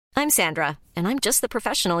I'm Sandra, and I'm just the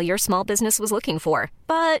professional your small business was looking for.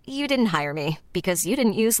 But you didn't hire me because you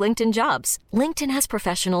didn't use LinkedIn Jobs. LinkedIn has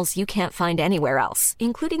professionals you can't find anywhere else,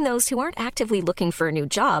 including those who aren't actively looking for a new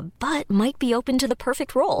job, but might be open to the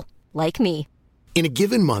perfect role, like me. In a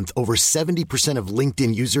given month, over 70% of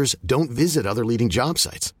LinkedIn users don't visit other leading job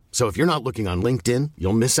sites. So if you're not looking on LinkedIn,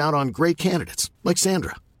 you'll miss out on great candidates like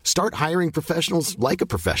Sandra. Start hiring professionals like a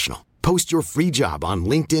professional. Post your free job on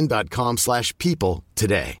linkedin.com/people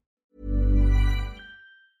today.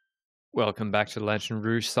 Welcome back to the Lantern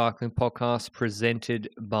Rouge Cycling Podcast, presented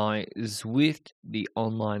by Zwift, the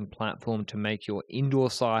online platform to make your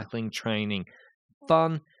indoor cycling training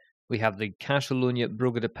fun. We have the Catalunya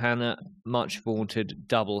Brugge-De Panne, much vaunted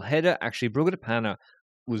double header. Actually, Brugge-De Panne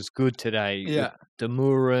was good today. Yeah. With the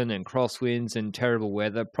Murin and crosswinds and terrible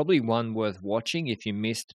weather. Probably one worth watching if you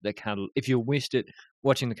missed it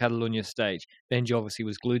watching the Catalunya stage. Benji obviously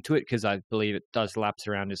was glued to it because I believe it does laps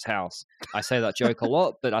around his house. I say that joke a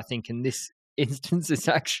lot, but I think in this instance it's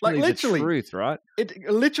actually the truth, right? It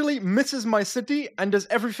literally misses my city and does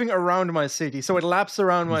everything around my city. So it laps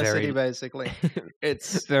around my city, basically.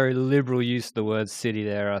 It's very liberal use of the word city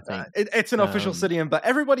there, I think. It's an official city, but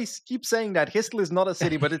everybody keeps saying that Histel is not a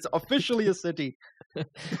city, but it's officially a city.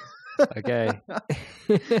 Okay.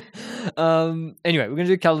 Anyway, we're going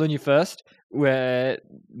to do Catalunya first, where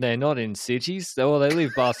they're not in cities. Well, they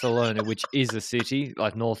leave Barcelona, which is a city,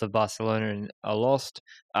 like north of Barcelona and Alost.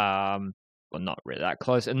 Well, not really that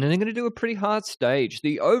close. And then they're going to do a pretty hard stage.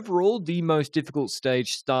 The most difficult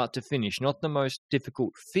stage start to finish. Not the most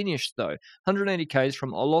difficult finish, though. 180 Ks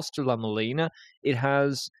from Alost to La Molina. It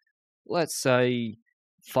has, let's say,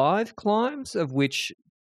 5 climbs, of which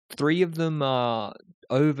 3 of them are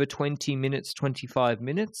over 20 minutes, 25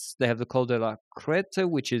 minutes. They have the Col de la Creta,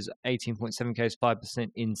 which is 18.7 Ks,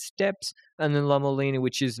 5% in steps. And then La Molina,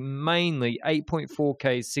 which is mainly 8.4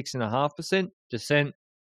 Ks, 6.5% descent.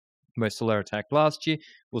 Mo Soler attacked last year.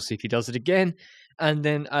 We'll see if he does it again. And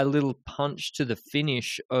then a little punch to the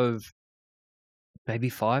finish of maybe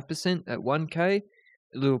 5% at 1K.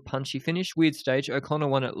 A little punchy finish. Weird stage. O'Connor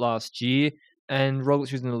won it last year. And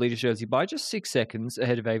Roglic was in the leader jersey by just 6 seconds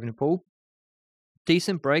ahead of Evenepoel.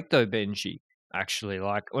 Decent break though, Benji. Actually,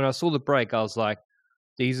 like when I saw the break, I was like,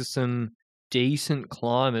 these are some decent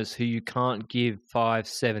climbers who you can't give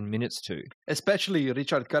 5-7 minutes to. Especially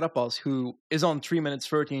Richard Carapaz, who is on 3 minutes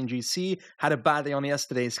 30 in GC, had a bad day on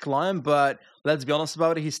yesterday's climb, but let's be honest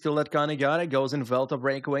about it, he's still that kind of guy that goes in Volta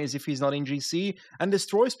breakaways if he's not in GC and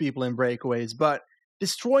destroys people in breakaways. But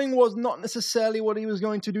destroying was not necessarily what he was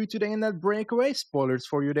going to do today in that breakaway. Spoilers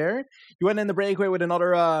for you there. He went in the breakaway with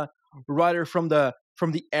another rider from the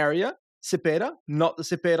area, Cepeda, not the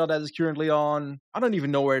Cepeda that is currently on. I don't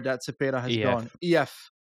even know where that Cepeda has gone.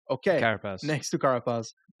 EF. Okay. Carapaz. Next to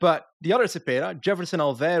Carapaz. But the other Cepeda, Jefferson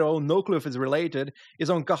Alvaro, no clue if it's related,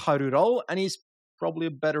 is on Caja Rural, and he's probably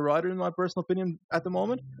a better rider in my personal opinion at the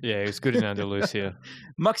moment. Yeah, he's good in Andalusia.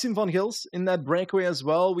 Maxime Van Gils in that breakaway as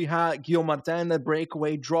well. We had Guillaume Martin, that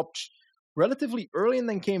breakaway dropped relatively early and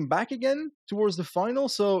then came back again towards the final.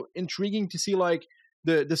 So intriguing to see like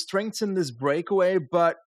the strengths in this breakaway,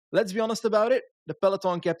 but let's be honest about it. The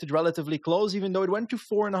peloton kept it relatively close, even though it went to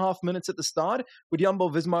 4.5 minutes at the start, with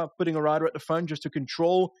Jumbo-Visma putting a rider at the front just to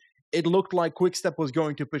control. It looked like Quick-Step was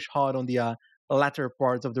going to push hard on the latter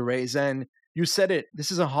part of the race. And you said it,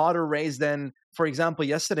 this is a harder race than, for example,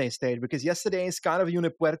 yesterday's stage, because yesterday is kind of a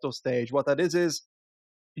Unipuerto stage. What that is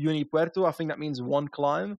Unipuerto, I think that means one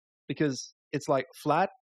climb, because it's like flat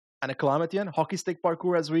and a climb at the end. Hockey stick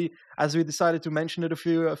parkour, as we decided to mention it a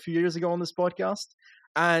few years ago on this podcast.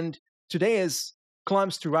 And today is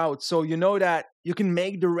climbs throughout, so you know that you can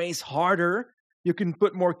make the race harder. You can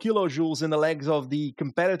put more kilojoules in the legs of the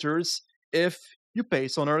competitors if you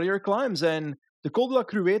pace on earlier climbs. And the Col de la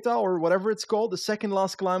Crueta, or whatever it's called, the second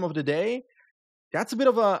last climb of the day, that's a bit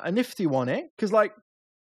of a nifty one, eh? Because like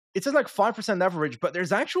it says like 5% average, but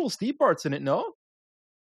there's actual steep parts in it, no?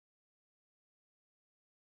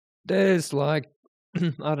 There's like,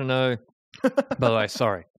 I don't know. By the way,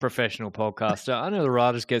 sorry, professional podcaster. I know the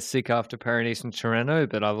riders get sick after Paris and Tirreno,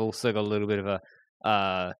 but I've also got a little bit of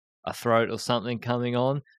a throat or something coming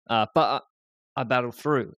on. But I battle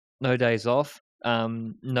through. No days off.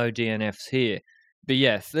 No DNFs here. But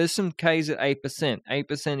yeah, there's some Ks at 8%.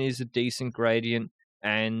 8% is a decent gradient,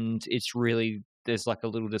 and it's really, there's like a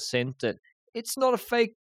little descent that it's not a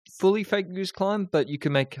fully fake news climb, but you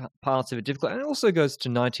can make parts of it difficult. And it also goes to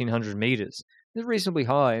 1,900 meters. It's reasonably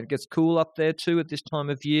high. It gets cool up there too at this time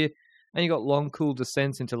of year. And you got long, cool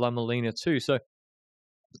descents into La Molina too. So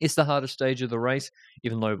it's the hardest stage of the race,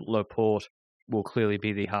 even though Le Port will clearly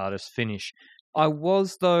be the hardest finish. I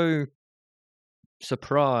was, though,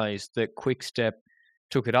 surprised that Quick-Step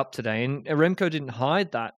took it up today. And Remco didn't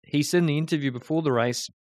hide that. He said in the interview before the race,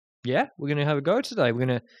 yeah, we're going to have a go today. We're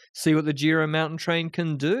going to see what the Giro mountain train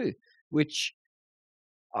can do, which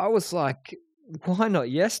I was like, why not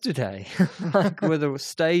yesterday? Like, where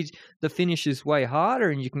the finish is way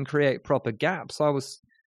harder and you can create proper gaps. I was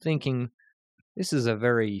thinking this is a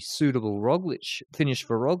very suitable finish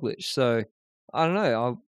for Roglic. So, I don't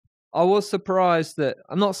know. I was surprised that,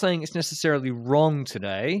 I'm not saying it's necessarily wrong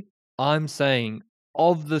today. I'm saying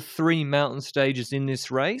of the 3 mountain stages in this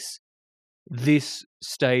race, this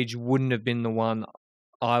stage wouldn't have been the one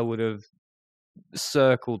I would have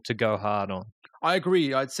circled to go hard on. I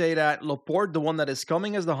agree. I'd say that Laporte, the one that is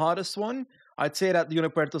coming, is the hardest one. I'd say that the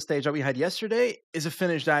Unipuerto stage that we had yesterday is a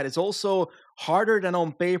finish that is also harder than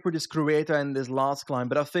on paper, this Crueta and this last climb.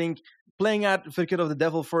 But I think, playing advocate of the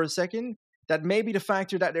devil for a second, that maybe the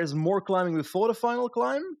factor that there's more climbing before the final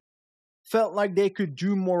climb felt like they could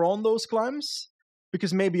do more on those climbs,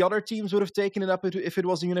 because maybe other teams would have taken it up if it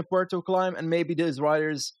was a Unipuerto climb, and maybe these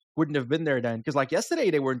riders wouldn't have been there then. Because like yesterday,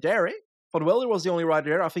 they weren't there, eh? Van Wilder was the only rider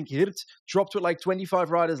there. I think Hirt dropped with like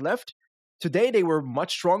 25 riders left. Today, they were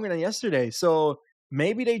much stronger than yesterday. So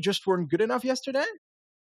maybe they just weren't good enough yesterday?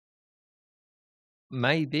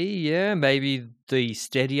 Maybe, yeah. Maybe the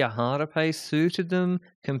steadier, harder pace suited them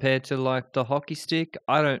compared to like the hockey stick.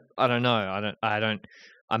 I don't know.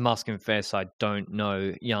 I must confess, I don't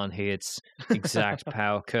know Jan Hirt's exact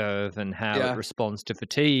power curve and how it responds to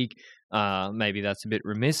fatigue. Maybe that's a bit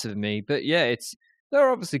remiss of me, but yeah, they're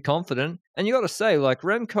obviously confident. And you got to say, like,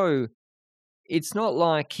 Remco, it's not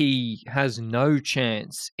like he has no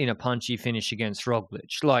chance in a punchy finish against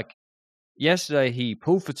Roglic. Like, yesterday he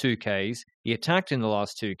pulled for 2Ks, he attacked in the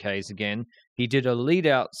last 2Ks again, he did a lead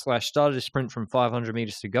out / started a sprint from 500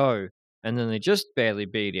 meters to go, and then they just barely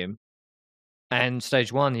beat him. And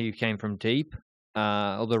stage 1, he came from deep,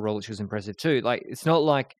 although Roglic was impressive too. Like, it's not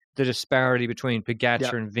like the disparity between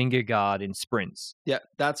Pogačar and Vingegaard in sprints. Yeah,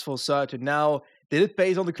 that's for certain. Now, they did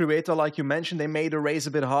pace on the Crueta, like you mentioned. They made the race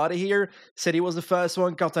a bit harder here. Said he was the first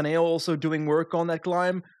one. Cattaneo also doing work on that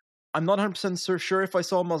climb. I'm not 100% sure if I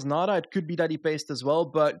saw Masnada. It could be that he paced as well,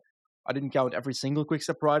 but I didn't count every single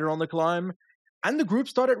Quick-Step rider on the climb. And the group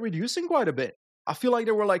started reducing quite a bit. I feel like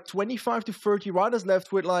there were like 25 to 30 riders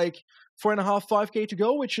left with like 4.5, 5K to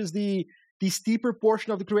go, which is the steeper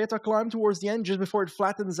portion of the Crueta climb towards the end, just before it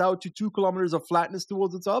flattens out to 2 kilometers of flatness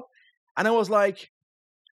towards the top. And I was like,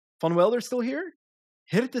 Van Wilder's still here?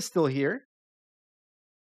 Hirt is still here?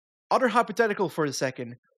 Other hypothetical for a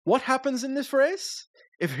second. What happens in this race?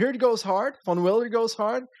 If Hirt goes hard, Van Wilder goes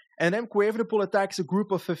hard, and then Evenepoel attacks a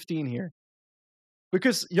group of 15 here.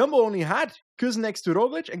 Because Jumbo only had Kuss next to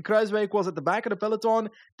Roglic, and Kruijswijk was at the back of the peloton.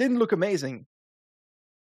 Didn't look amazing.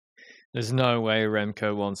 There's no way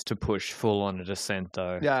Remco wants to push full on a descent,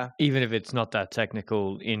 though. Yeah. Even if it's not that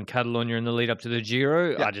technical in Catalunya in the lead up to the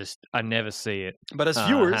Giro, Yeah. I never see it. But as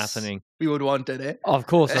viewers, happening. We would want it, eh? Of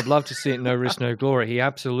course, I'd love to see it. No risk, no glory. He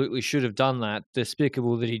absolutely should have done that.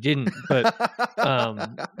 Despicable that he didn't. But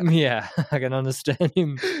yeah, I can understand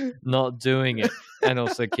him not doing it and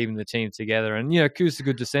also keeping the team together. And Kuss is a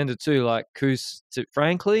good descender too. Like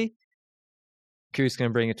frankly, Kuss going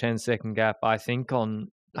to bring a 10-second gap, I think,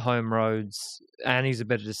 on home roads, and he's a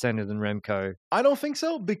better descender than Remco. I don't think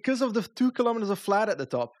so, because of the 2 kilometers of flat at the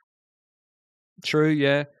top. True,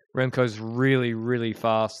 yeah. Remco's really, really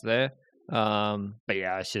fast there. But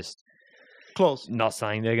yeah, it's just close. Not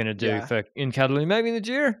something they're going to do in Catalunya. Maybe in the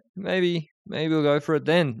Giro. Maybe we'll go for it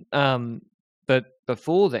then. But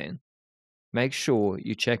before then, make sure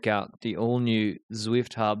you check out the all-new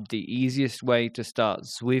Zwift Hub, the easiest way to start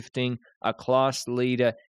Zwifting, a class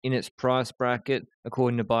leader in its price bracket,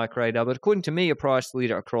 according to Bike Radar, but according to me, a price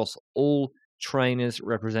leader across all trainers,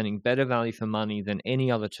 representing better value for money than any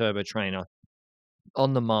other turbo trainer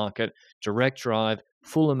on the market. Direct drive,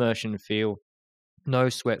 full immersion feel, no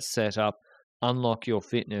sweat setup. Unlock your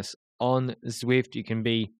fitness on Zwift. You can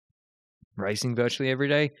be racing virtually every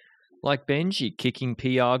day, like Benji, kicking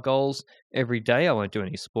PR goals every day. I won't do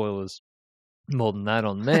any spoilers more than that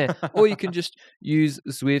on there. Or you can just use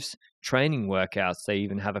Zwift's training workouts. They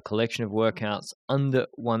even have a collection of workouts under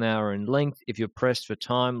 1 hour in length. If you're pressed for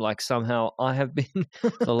time, like somehow I have been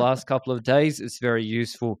the last couple of days, it's very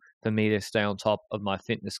useful for me to stay on top of my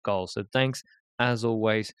fitness goals. So thanks, as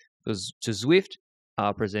always, to Zwift,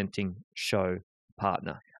 our presenting show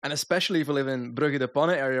partner. And especially if you live in Brugge-De Panne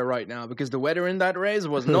area right now, because the weather in that race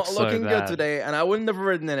was not looking good today, and I wouldn't have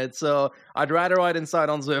ridden in it, so I'd rather ride inside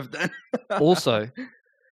on Zwift then. Also,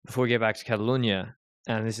 before we get back to Catalunya,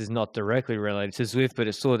 and this is not directly related to Zwift, but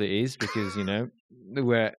it sort of is, because,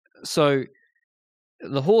 so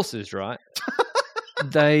the horses, right?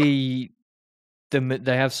 they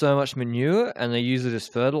have so much manure and they use it as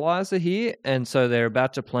fertilizer here, and so they're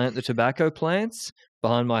about to plant the tobacco plants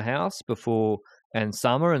behind my house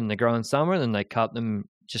and they grow in summer, and then they cut them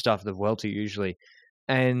just after the Volta usually.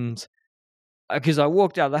 And because I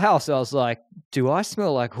walked out of the house, I was like, do I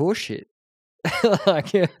smell like horse shit? Like,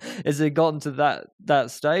 has it gotten to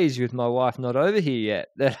that stage with my wife not over here yet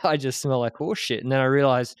that I just smell like horse shit? And then I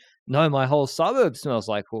realized, no, my whole suburb smells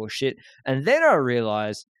like horse shit. And then I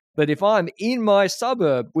realized, but if I'm in my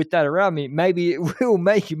suburb with that around me, maybe it will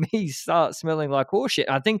make me start smelling like horse shit.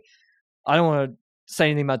 I think, I don't want to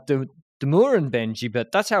say anything about Demur and Benji,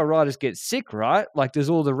 but that's how riders get sick, right? Like, there's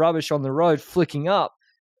all the rubbish on the road flicking up.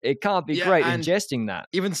 It can't be great ingesting that.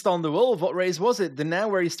 Even Stan de Wolf, what race was it? The now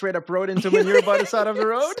where he straight up rode into manure by the side of the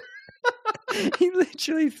road? He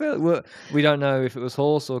literally fell. Well, we don't know if it was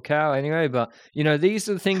horse or cow anyway, but, these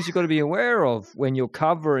are the things you've got to be aware of when you're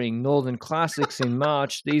covering Northern Classics in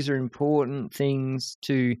March. These are important things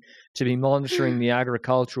to be monitoring the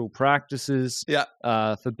agricultural practices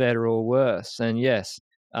for better or worse. And yes,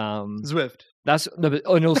 Zwift. But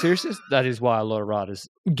in all seriousness, that is why a lot of riders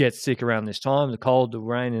get sick around this time, the cold, the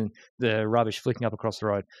rain, and the rubbish flicking up across the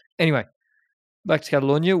road. Anyway, back to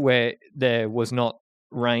Catalunya, where there was not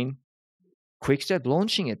rain. Quickstep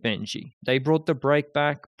launching it, Benji. They brought the break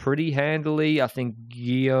back pretty handily. I think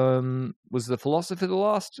Guillaume was the philosopher the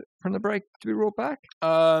last from the break to be brought back.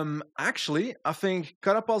 Actually, I think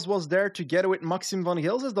Carapaz was there together with Maxim van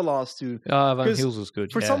Gils as the last two. Van Gils was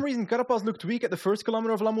good. For some reason, Carapaz looked weak at the first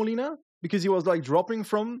kilometer of La Molina because he was like dropping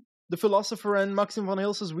from the philosopher and Maxim van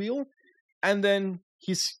Gils' wheel, and then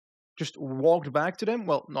he's just walked back to them.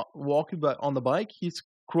 Well, not walked, but on the bike, he's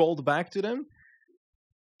crawled back to them.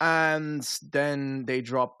 And then they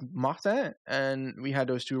dropped Martin, and we had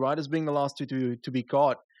those two riders being the last two to be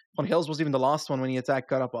caught. Van Gils was even the last one when he attacked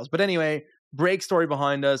Carapaz. But anyway, break story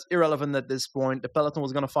behind us, irrelevant at this point. The peloton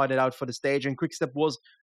was going to fight it out for the stage, and Quickstep was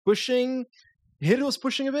pushing. Hirt was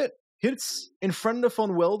pushing a bit. Hirt's in front of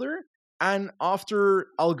Van Wilder, and after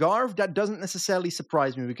Algarve, that doesn't necessarily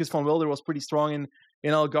surprise me because Van Wilder was pretty strong in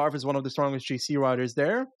Algarve, is one of the strongest GC riders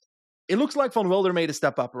there. It looks like Van Wilder made a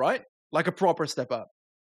step up, right? Like a proper step up.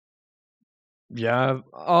 Yeah.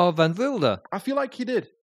 Van Wilder. I feel like he did.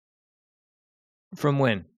 From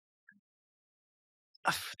when?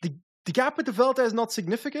 The gap with the Volta is not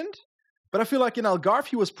significant, but I feel like in Algarve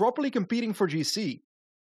he was properly competing for GC.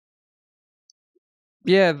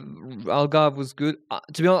 Yeah, Algarve was good.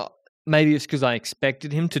 To be honest, maybe it's because I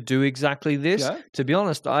expected him to do exactly this. Yeah? To be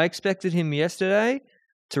honest, I expected him yesterday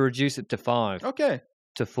to reduce it to 5. Okay.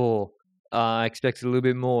 To 4. I expected a little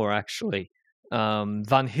bit more, actually. Van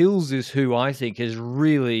Gils is who I think has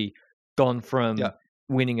really gone from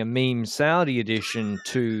winning a meme Saudi edition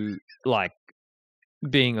to like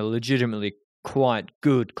being a legitimately quite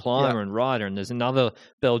good climber and rider. And there's another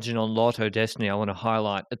Belgian on Lotto Destiny I want to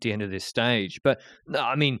highlight at the end of this stage. But no,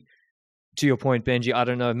 I mean, to your point, Benji, I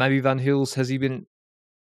don't know. Maybe Van Gils, has he been?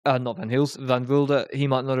 Not Van Gils, Van Wilder. He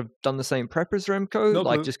might not have done the same prep as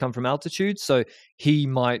Remco, just come from altitude. So he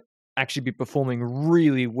might actually be performing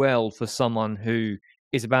really well for someone who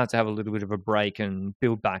is about to have a little bit of a break and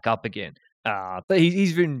build back up again. But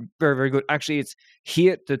he's been very, very good. Actually, it's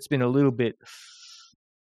Hirt that's been a little bit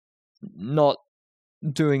not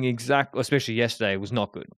doing exactly, especially yesterday, was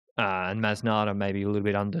not good. And Masnada maybe a little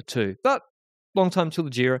bit under too. But long time till the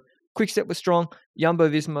Giro. Quickstep was strong.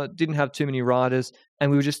 Jumbo-Visma didn't have too many riders. And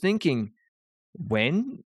we were just thinking,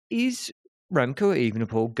 when is Remco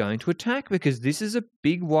Evenepoel going to attack? Because this is a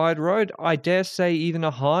big, wide road. I dare say even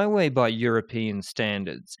a highway by European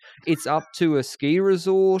standards. It's up to a ski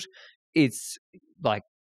resort. It's like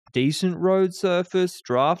decent road surface.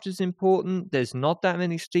 Draft is important. There's not that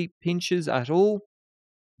many steep pinches at all.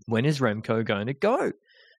 When is Remco going to go?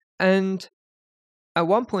 And at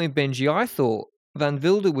one point, Benji, I thought Van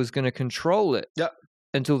Wilder was going to control it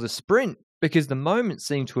until the sprint because the moment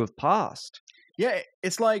seemed to have passed. Yeah,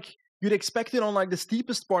 it's like you'd expect it on like the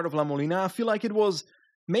steepest part of La Molina. I feel like it was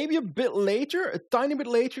maybe a bit later, a tiny bit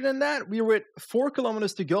later than that. We were at 4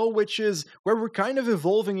 kilometers to go, which is where we're kind of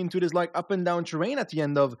evolving into this like up and down terrain at the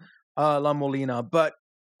end of La Molina. But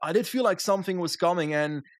I did feel like something was coming,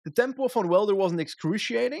 and the tempo of Van Wilder wasn't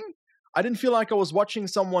excruciating. I didn't feel like I was watching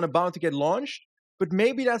someone about to get launched, but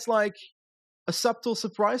maybe that's like a subtle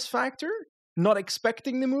surprise factor, not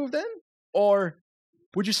expecting the move then? Or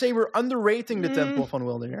would you say we're underrating the tempo of Van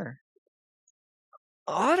Wilder here?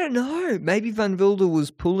 I don't know. Maybe Van Wilder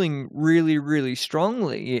was pulling really, really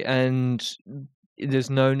strongly, and there's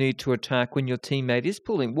no need to attack when your teammate is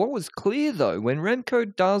pulling. What was clear, though, when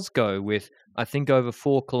Remco does go with, I think, over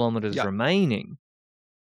 4 kilometers remaining,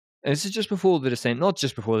 and this is just before the descent, not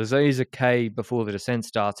just before, there is a K before the descent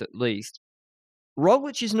starts at least.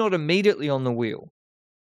 Roglic is not immediately on the wheel.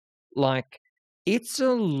 Like, it's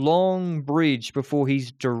a long bridge before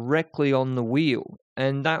he's directly on the wheel.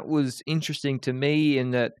 And that was interesting to me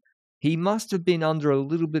in that he must have been under a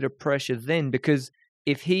little bit of pressure then, because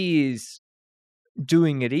if he is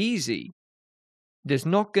doing it easy, there's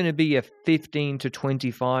not going to be a 15 to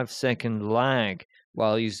 25 second lag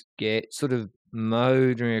while he's sort of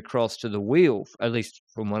motoring across to the wheel, at least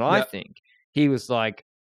from what I think. He was like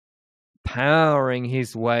powering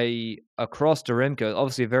his way across to Remco.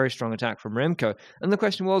 Obviously a very strong attack from Remco. And the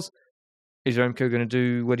question was, is Remco going to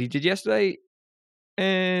do what he did yesterday?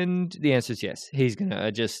 And the answer is yes. He's going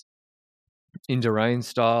to just Indurain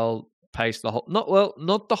style pace the whole,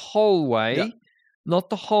 not the whole way, not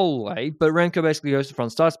the whole way, but Remco basically goes to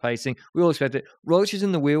front, starts pacing. We all expect it. Roglic is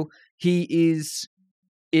in the wheel. He is,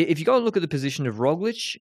 if you go and look at the position of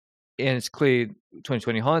Roglic, and it's clear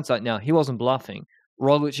 2020 hindsight now, he wasn't bluffing.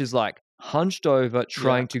 Roglic is like hunched over,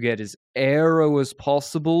 trying to get as aero as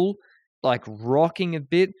possible, like rocking a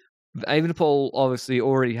bit. Evenepoel obviously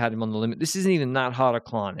already had him on the limit. This isn't even that hard a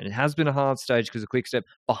climb, and it has been a hard stage because of Quick Step.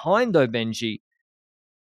 Behind, though, Benji,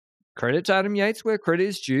 credit to Adam Yates where credit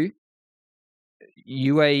is due.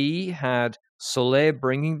 UAE had Soler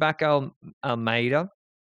bringing back Almeida,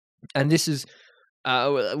 and this is,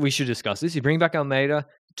 we should discuss this. You bring back Almeida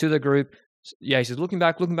to the group. Yates is looking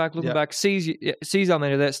back, sees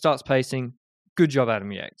Almeida there, starts pacing. Good job,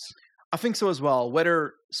 Adam Yates. I think so as well.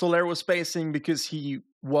 Whether Soler was pacing because he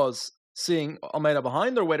was seeing Almeida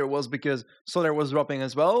behind, or whether it was because Soler was dropping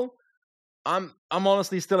as well, I'm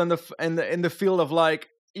honestly still in the field of like,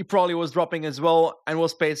 he probably was dropping as well and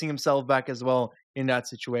was pacing himself back as well in that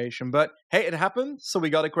situation. But hey, it happened, so we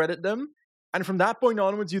got to credit them. And from that point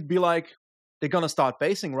onwards, you'd be like, they're gonna start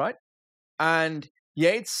pacing, right? And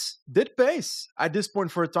Yates did pace at this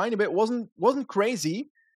point for a tiny bit. wasn't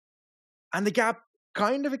crazy, and the gap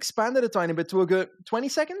kind of expanded a tiny bit to a good 20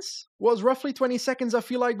 seconds. Was roughly 20 seconds, I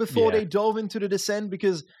feel like, before they dove into the descent,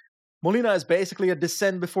 because Molina is basically a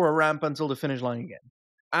descent before a ramp until the finish line again.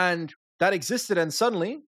 And that existed, and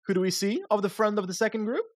suddenly, who do we see of the front of the second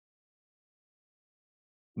group?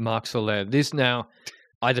 Marc Soler.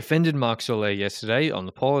 I defended Marc Soler yesterday on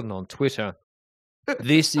the pod and on Twitter.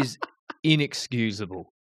 This is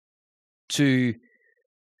inexcusable. He's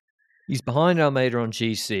behind Almeida on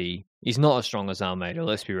GC. He's not as strong as Almeida,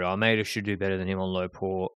 let's be real. Almeida should do better than him on low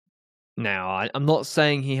port. Now, I'm not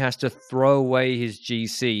saying he has to throw away his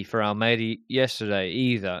GC for Almeida yesterday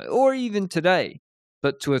either, or even today.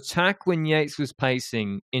 But to attack when Yates was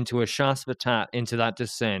pacing into a chasse patate into that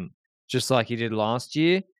descent, just like he did last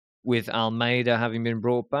year, with Almeida having been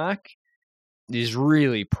brought back, is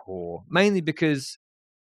really poor. Mainly because,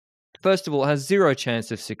 first of all, it has zero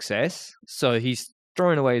chance of success. So he's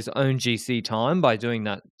thrown away his own GC time by doing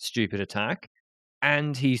that stupid attack.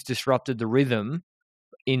 And he's disrupted the rhythm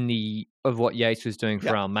of what Yates was doing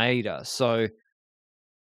for Almeida. So,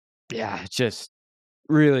 yeah, just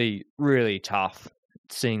really, really tough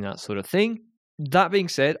seeing that sort of thing. That being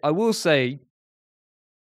said, I will say,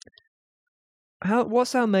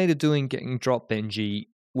 what's Almeida doing getting dropped, Benji,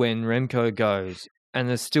 when Remco goes and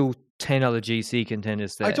there's still 10 other GC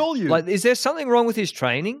contenders there? I told you. Like, is there something wrong with his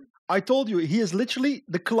training? I told you. He is literally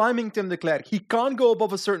the climbing Tim de Klerk. He can't go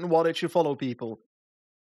above a certain wattage to follow people.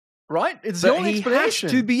 Right? It's the only explanation.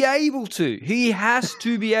 He has to be able to. He has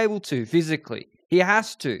to be able to, physically. He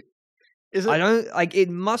has to. Is it? I don't, like, it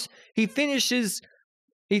must, he finishes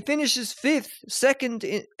fifth, second,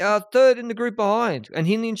 third in the group behind. And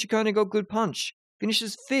Hindley and Ciccone got good punch.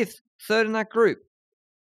 Finishes fifth, third in that group.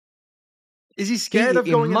 Is he scared of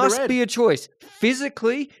going in the red? It must be a choice.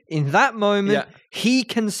 Physically, in that moment, he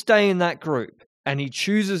can stay in that group. And he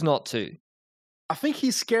chooses not to. I think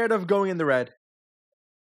he's scared of going in the red.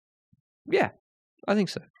 Yeah, I think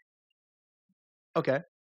so. Okay.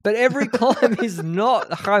 But every climb is not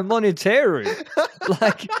Raimoneteru.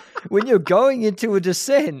 Like, when you're going into a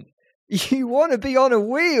descent, you want to be on a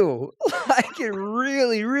wheel. Like, it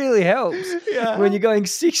really, really helps. Yeah. When you're going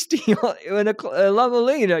 60 in a La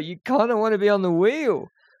Molina, you kind of want to be on the wheel.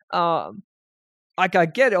 Like, I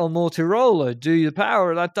get it on Mortirolo, do the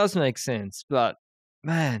power, that does make sense. But,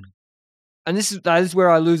 man, and that is where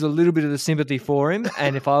I lose a little bit of the sympathy for him.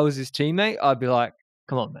 And if I was his teammate, I'd be like,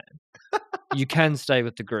 come on, man. You can stay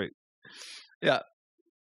with the group. Yeah.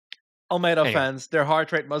 Almeida fans, their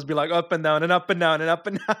heart rate must be like up and down and up and down and up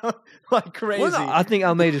and down like crazy. Well, no, I think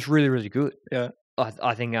Almeida's really, really good. Yeah.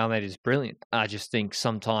 I think Almeida's brilliant. I just think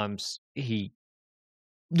sometimes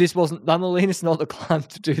La Molina's not the climb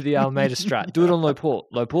to do the Almeida strat. Do it on low port.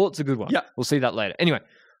 Low port's a good one. Yeah. We'll see that later. Anyway,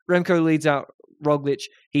 Remco leads out Roglic.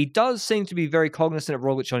 He does seem to be very cognizant of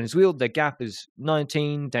Roglic on his wheel. The gap is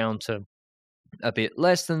 19 down to a bit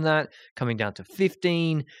less than that, coming down to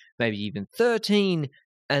 15, maybe even 13.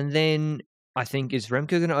 And then I think, is Remco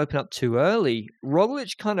going to open up too early?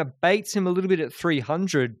 Roglic kind of baits him a little bit at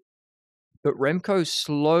 300, but Remco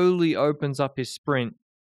slowly opens up his sprint,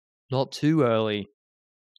 not too early,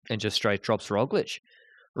 and just straight drops Roglic.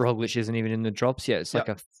 Roglic isn't even in the drops yet. It's like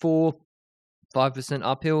a 4-5%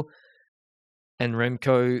 uphill. And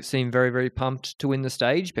Remco seemed very, very pumped to win the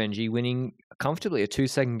stage, Benji, winning comfortably a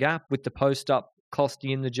 2-second gap with the post up costing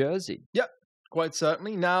him the jersey. Yep, quite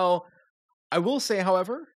certainly. Now, I will say,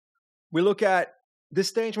 however, we look at this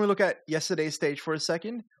stage and we look at yesterday's stage for a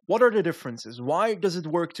second. What are the differences? Why does it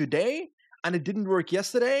work today and it didn't work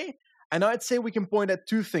yesterday? And I'd say we can point at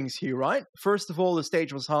two things here, right? First of all, the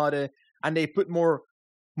stage was harder and they put more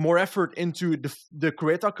effort into the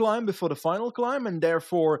Kreta climb before the final climb, and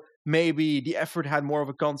therefore maybe the effort had more of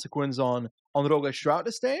a consequence on Roglic throughout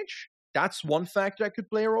the stage. That's one factor that could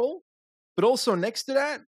play a role. But also next to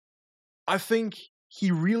that, I think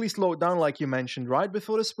he really slowed down, like you mentioned, right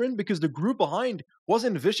before the sprint, because the group behind was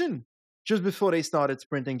in vision just before they started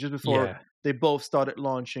sprinting, just before they both started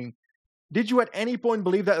launching. Did you at any point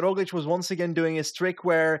believe that Roglic was once again doing his trick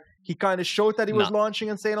where he kind of showed that he was launching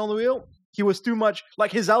and staying on the wheel? He was too much,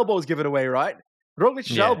 like his elbows give it away, right?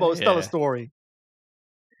 Roglic's elbows tell a story.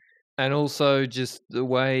 And also just the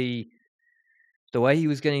way he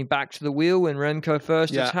was getting back to the wheel when Remco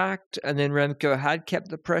first attacked, and then Remco had kept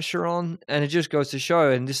the pressure on, and it just goes to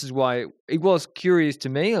show, and this is why it was curious to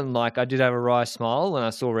me, and like I did have a wry smile when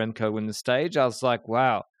I saw Remco win the stage. I was like,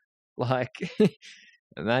 wow, like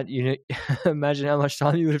imagine how much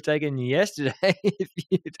time you would have taken yesterday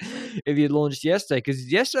if you'd launched yesterday,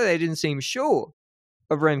 because yesterday they didn't seem sure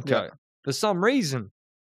of Remco. Yeah. For some reason,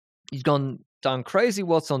 he's done crazy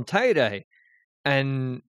watts on Tay-Day,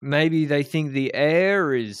 and maybe they think the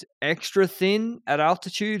air is extra thin at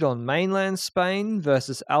altitude on mainland Spain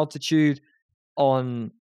versus altitude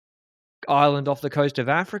on island off the coast of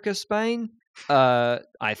Africa, Spain. I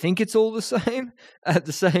think it's all the same at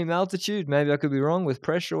the same altitude. Maybe I could be wrong with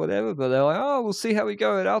pressure or whatever, but they're like, oh, we'll see how we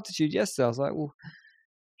go at altitude yesterday. I was like, well,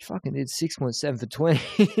 you fucking did 6.7 for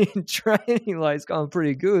 20 in training. Like, it's going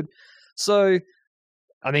pretty good. So,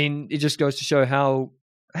 I mean, it just goes to show how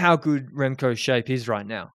good Remco's shape is right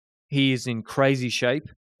now. He is in crazy shape,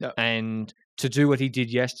 and to do what he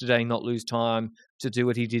did yesterday, not lose time, to do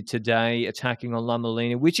what he did today, attacking on La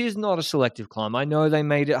Molina, which is not a selective climb. I know they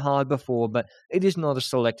made it hard before, but it is not a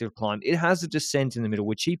selective climb. It has a descent in the middle,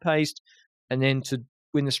 which he paced, and then to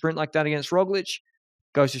win the sprint like that against Roglic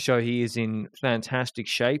goes to show he is in fantastic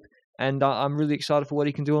shape, and I'm really excited for what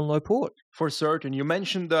he can do on low port. For certain. You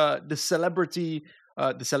mentioned the celebration,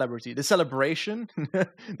 the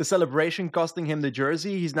celebration costing him the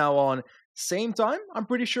jersey. He's now on same time, I'm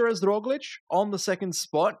pretty sure, as Roglic on the second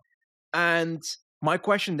spot. And my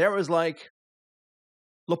question there was like,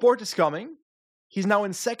 Laporte is coming. He's now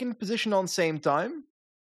in second position on same time.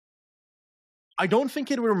 I don't think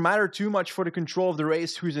it will matter too much for the control of the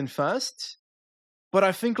race who's in first, but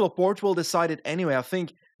I think Laporte will decide it anyway. I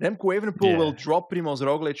think Remco Evenepoel will drop Primož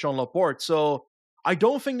Roglic on Laporte. So I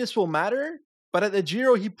don't think this will matter. But at the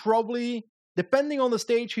Giro, he probably, depending on the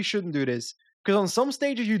stage, he shouldn't do this. Because on some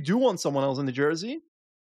stages, you do want someone else in the jersey.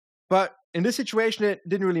 But in this situation, it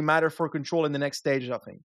didn't really matter for control in the next stages, I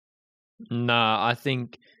think. Nah, I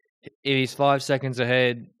think if he's 5 seconds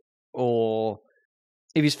ahead, or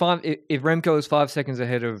if Remco is 5 seconds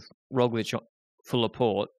ahead of Roglic for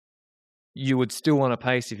Laporte, you would still want to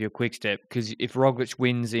pace if you're Quick-Step. Because if Roglic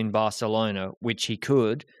wins in Barcelona, which he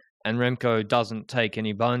could, and Remco doesn't take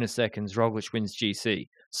any bonus seconds, Roglic wins GC.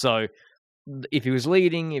 So if he was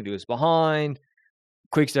leading, if he was behind,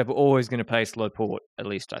 Quick-Step are always going to pace Laporte, at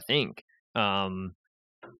least I think. But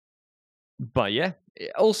yeah,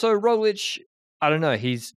 also Roglic, I don't know,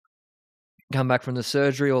 he's come back from the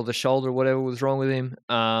surgery or the shoulder or whatever was wrong with him.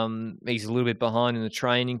 He's a little bit behind in the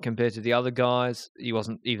training compared to the other guys. He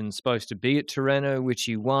wasn't even supposed to be at Tirreno, which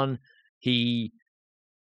he won. I'm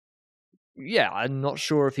not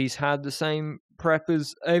sure if he's had the same prep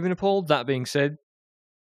as Evenepoel. That being said,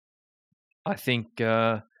 I think it's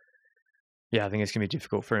going to be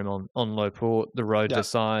difficult for him on low port. The road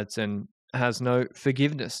decides and has no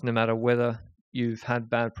forgiveness, no matter whether you've had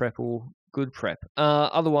bad prep or good prep.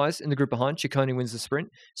 Otherwise, in the group behind, Ciccone wins the sprint,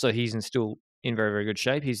 so he's still in very, very good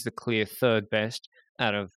shape. He's the clear third best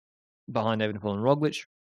behind Evenepoel and Roglic.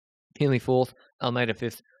 Hindley fourth, Almeida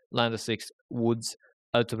fifth, Landa sixth, Woods,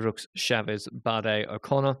 Uterbrooks, Chavez, Bardet,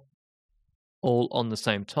 O'Connor, all on the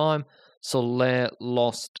same time. Soler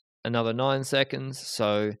lost another 9 seconds.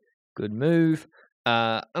 So good move.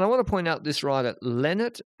 And I want to point out this rider,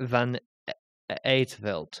 Lennart van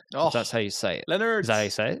Eetveld. If that's how you say it. Lennart. Is that how you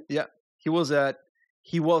say it? Yeah. He was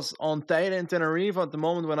on Tijden in Tenerife at the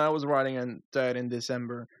moment when I was riding on Tijden in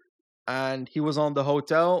December. And he was on the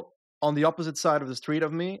hotel on the opposite side of the street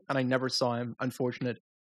of me, and I never saw him, unfortunate.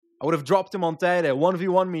 I would have dropped him on Tijden.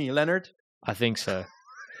 1v1 me, Lennart. I think so.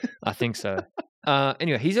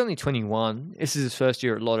 Anyway, he's only 21. This is his first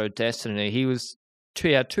year at Lotto Destiny. He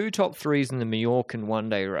had 2 top 3s in the Mallorcan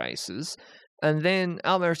one-day races. And then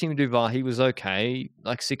Almaritime Duval, he was okay,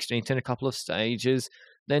 like 16th in a couple of stages.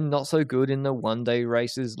 Then not so good in the one-day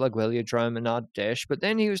races, like Gueliodrome and Ardèche. But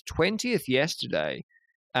then he was 20th yesterday,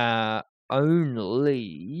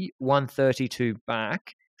 only 132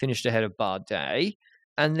 back, finished ahead of Bardet.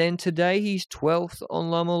 And then today he's 12th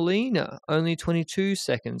on La Molina, only 22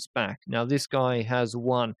 seconds back. Now this guy has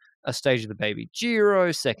won a stage of the Baby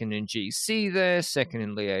Giro, second in GC there, second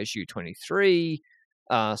in Liège U23.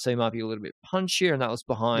 So he might be a little bit punchier, and that was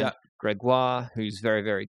behind Gregoire, who's very,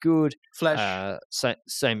 very good. Flesh.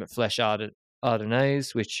 Same at Flesh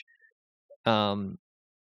Ardennais, which I'm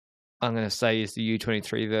going to say is the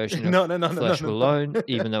U23 version of Flesh Wallone,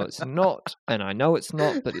 even though it's not, and I know it's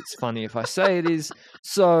not, but it's funny if I say it is.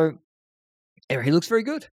 So he looks very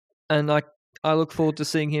good, and I look forward to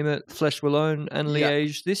seeing him at Flesh Wallone and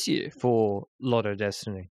Liège this year for Lotto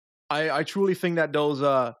Destiny. I truly think that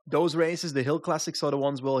those races, the Hill Classics, are the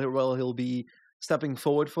ones where he'll be stepping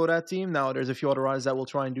forward for that team. Now, there's a few other riders that will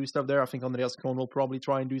try and do stuff there. I think Andreas Krohn will probably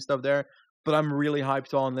try and do stuff there. But I'm really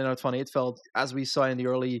hyped on Lennart van Eetveld, as we saw in the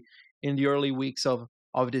early weeks of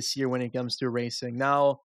this year when it comes to racing.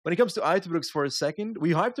 Now, when it comes to Uiterbrooks for a second,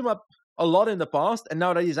 we hyped him up a lot in the past, and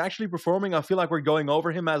now that he's actually performing, I feel like we're going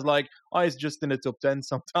over him as like, he's just in the top 10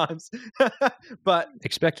 sometimes. But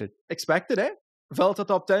expected, eh? Volta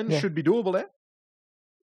top 10 should be doable, eh?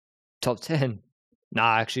 Top 10?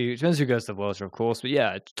 Nah, actually, it depends who goes to the Volta, of course. But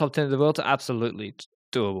yeah, top 10 of the Volta, absolutely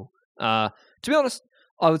doable. To be honest,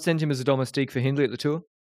 I would send him as a domestique for Hindley at the Tour.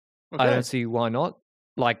 Okay. I don't see why not.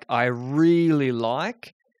 Like, I really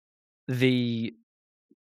like you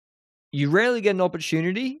rarely get an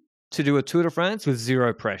opportunity to do a Tour de France with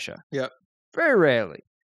zero pressure. Yeah. Very rarely.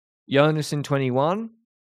 Jonas in 21,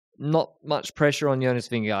 not much pressure on Jonas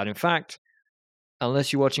Vingegaard. In fact,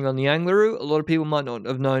 unless you're watching on the Angleroo, a lot of people might not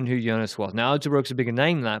have known who Jonas was. Now, Uiterbrooks a bigger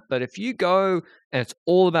name than that, but if you go and it's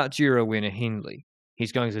all about Giro winner Hindley,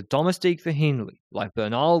 he's going as a domestique for Hindley, like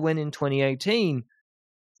Bernal went in 2018.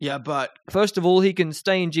 Yeah, but first of all, he can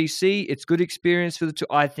stay in GC. It's good experience for the Tour.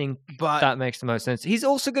 I think that makes the most sense. He's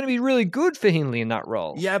also going to be really good for Hindley in that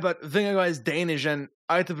role. Yeah, but Vingegaard is Danish and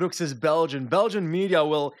Uiterbrooks is Belgian. Belgian media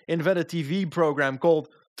will invent a TV program called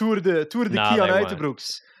Tour de Kian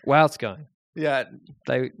Uiterbrooks. Wow, it's going. Yeah,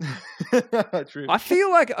 true. I feel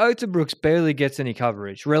like Uiterbrooks barely gets any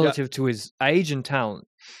coverage relative to his age and talent.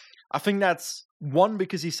 I think that's one,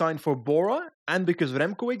 because he signed for Bora, and because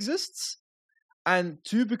Remco exists, and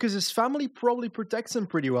two, because his family probably protects him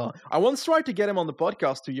pretty well. I once tried to get him on the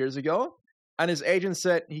podcast 2 years ago, and his agent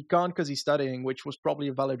said he can't because he's studying, which was probably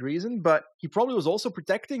a valid reason, but he probably was also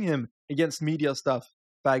protecting him against media stuff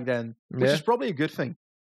back then, which is probably a good thing.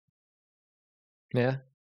 Yeah.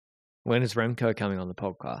 When is Remco coming on the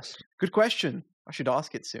podcast? Good question. I should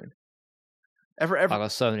ask it soon. I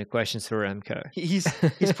got so many questions for Remco. He's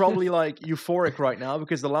probably like euphoric right now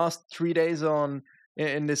because the last 3 days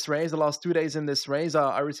in this race, the last 2 days in this race,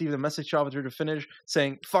 I received a message after the finish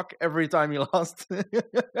saying "fuck" every time he lost.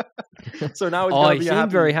 So now he's gonna be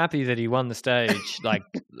seemed very happy that he won the stage. Like,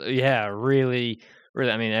 yeah, really.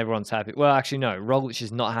 I mean, everyone's happy. Well, actually, no. Roglic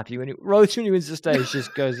is not happy when he wins the stage.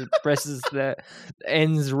 Just goes and presses the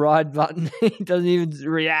ends ride button. He doesn't even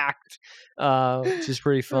react, which is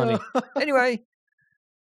pretty funny. Anyway,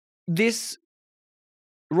 this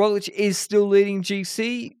Roglic is still leading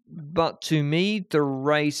GC, but to me, the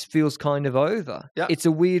race feels kind of over. Yeah. It's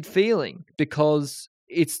a weird feeling because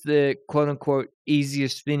it's the quote-unquote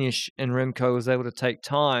easiest finish, and Remco was able to take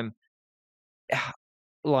time.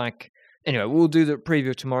 Anyway, we'll do the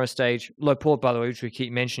preview of tomorrow's stage. Laporte, by the way, which we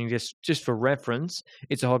keep mentioning just for reference,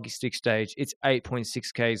 it's a hockey stick stage. It's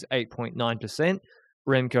 8.6 Ks, 8.9%.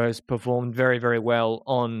 Remco has performed very, very well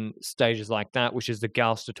on stages like that, which is the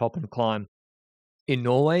Galster top and climb in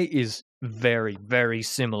Norway is very, very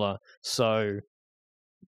similar. So,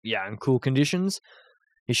 yeah, in cool conditions,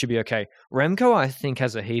 he should be okay. Remco, I think,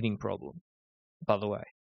 has a heating problem, by the way.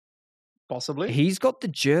 Possibly. He's got the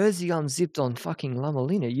jersey unzipped on fucking La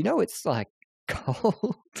Molina. You know, it's like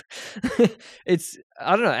cold.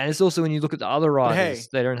 I don't know, and it's also when you look at the other riders,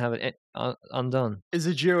 they don't have it undone. It's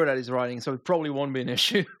a Giro that he's riding, so it probably won't be an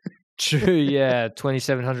issue. True, yeah.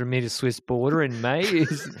 2,700 meter Swiss border in May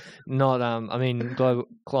is not. Global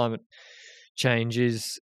climate change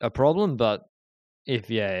is a problem, but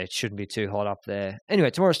it shouldn't be too hot up there. Anyway,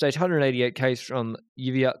 tomorrow's stage 188 k's from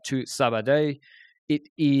Yvia to Sabadell. It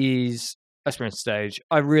is a sprint stage.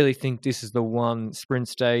 I really think this is the one sprint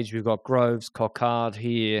stage. We've got Groves, Coquard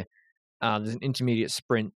here. There's an intermediate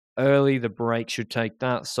sprint early. The break should take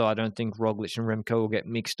that, so I don't think Roglic and Remco will get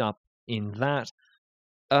mixed up in that.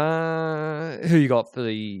 Who you got for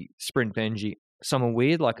the sprint, Benji? Someone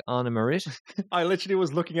weird like Arne Marit? I literally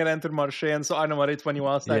was looking at Intermarché and saw Arne Marit when you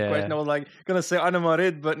asked that question. I was like, gonna say Arne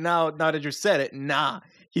Marit, but now that you said it,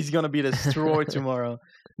 he's gonna be destroyed tomorrow.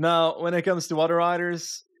 Now, when it comes to other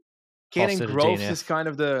riders, Caden Groves is kind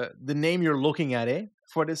of the name you're looking at,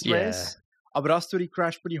 for this race. Abrasturi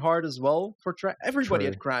crashed pretty hard as well for Trek. Everybody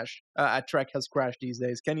at Trek has crashed these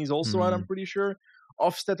days. Kenny's also out, I'm pretty sure.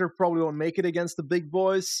 Hofstetter probably won't make it against the big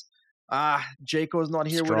boys. Jaco's not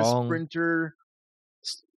here with a sprinter.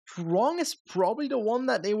 Strong is probably the one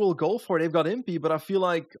that they will go for. They've got Impey, but I feel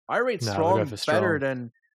like I rate Strong better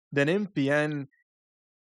than Impey. And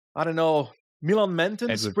I don't know, Milan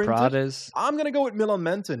Menton sprinted. Prades. I'm going to go with Milan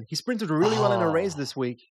Menton. He sprinted really well in a race this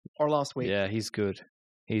week or last week. Yeah, he's good.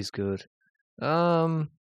 I'm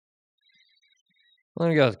going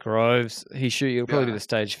to go with Groves. He'll probably be the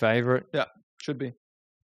stage favourite. Yeah, should be.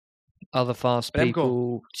 Other fast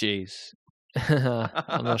people, jeez.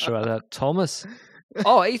 I'm not sure about that. Thomas.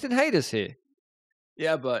 Oh, Ethan Hayter's here.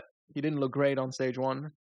 Yeah, but he didn't look great on stage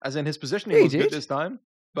one. As in his positioning was good this time,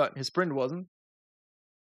 but his sprint wasn't.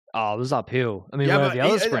 Oh, it was uphill. I mean, where were the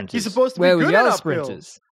other sprinters? He's supposed to be good at uphill.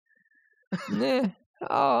 Sprinters? Yeah.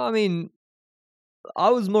 Oh, I mean, I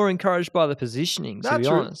was more encouraged by the positioning, to be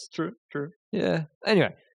honest. True. Yeah.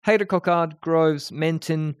 Anyway, Hayter, Coquard, Groves,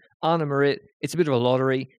 Menton, Arne Marit. It's a bit of a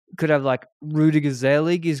lottery. Could have like Rudiger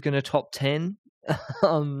Zelig is going to top 10.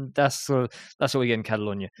 That's what we get in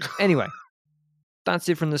Catalunya. Anyway, that's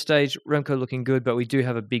it from the stage. Remco looking good, but we do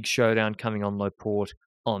have a big showdown coming on Low Port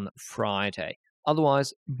on Friday.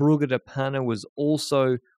 Otherwise, Brugge-De Panne was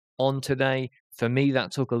also on today. For me,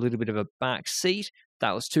 that took a little bit of a back seat.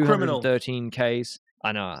 That was 213 Ks.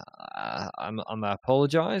 I know, I'm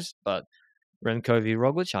apologize, but Remco v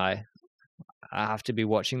Roglic, I have to be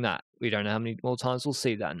watching that. We don't know how many more times we'll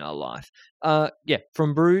see that in our life.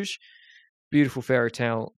 From Bruges, beautiful fairy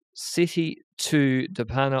tale city, to De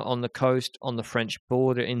Panne on the coast, on the French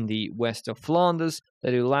border in the west of Flanders.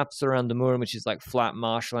 They do laps around the Moor, which is like flat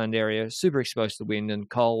marshland area, super exposed to wind and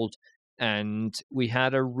cold. And we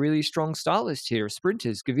had a really strong start list here of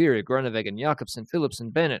sprinters: Gaviria, Groenewegen, Jacobsen,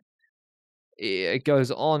 Philipsen, Bennett. It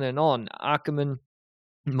goes on and on. Ackermann,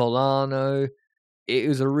 Molano. It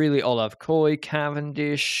was a really Olav Koy,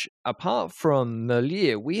 Cavendish. Apart from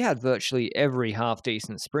Merlier, we had virtually every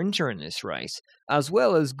half-decent sprinter in this race, as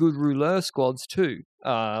well as good rouleur squads too,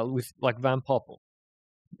 with like Van Poppel.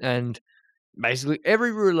 And basically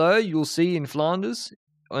every rouleur you'll see in Flanders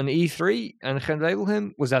on E3 and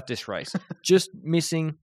Gent-Wevelgem was at this race. Just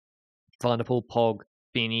missing Van der Poel, Pog,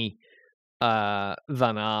 Binney,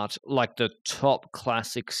 Van Aert, like the top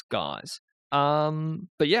classics guys.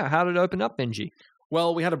 But yeah, how did it open up, Benji?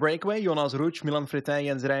 Well, we had a breakaway. Jonas Ruch, Milan Fretaille,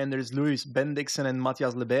 Jens Reinders, Luis Bendixen, and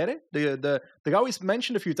Matthias Lebere. The guy we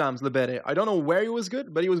mentioned a few times, Lebere. I don't know where he was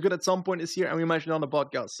good, but he was good at some point this year, and we mentioned it on the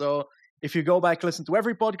podcast. So if you go back, listen to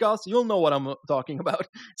every podcast, you'll know what I'm talking about.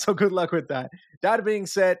 So good luck with that. That being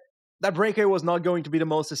said, that breakaway was not going to be the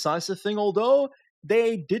most decisive thing, although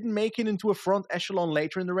they didn't make it into a front echelon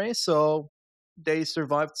later in the race, so they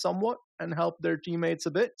survived somewhat and helped their teammates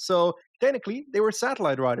a bit. So technically, they were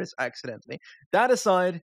satellite riders accidentally. That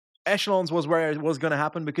aside, echelons was where it was going to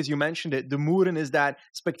happen because you mentioned it. The Moeren is that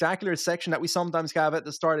spectacular section that we sometimes have at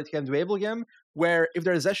the start at Gent-Wevelgem, where if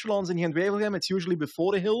there's echelons in Gent-Wevelgem, it's usually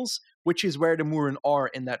before the hills, which is where the Moeren are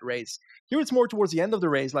in that race. Here it's more towards the end of the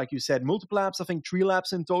race, like you said. Multiple laps, I think 3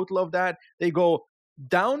 laps in total of that. They go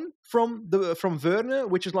down from Veurne,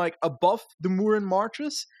 which is like above the Moeren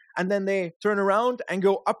marches, and then they turn around and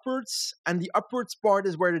go upwards, and the upwards part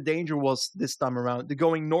is where the danger was this time around. The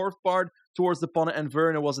going north part towards the Panne and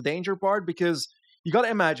Veurne was a danger part, because you got to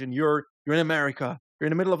imagine you're in America, you're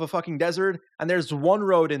in the middle of a fucking desert, and there's one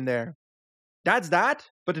road in there. That's that,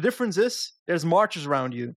 but the difference is there's marches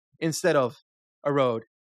around you instead of a road.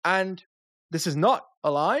 And this is not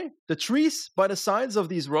a lie. The trees by the sides of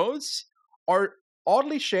these roads are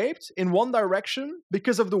oddly shaped in one direction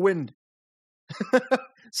because of the wind.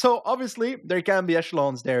 So obviously there can be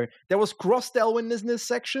echelons there. There was cross tailwind in this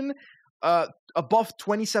section. above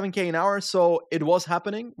 27k an hour, so it was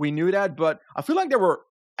happening. We knew that, but I feel like there were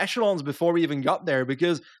echelons before we even got there,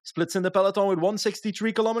 because splits in the peloton with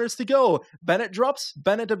 163 kilometers to go. Bennett drops,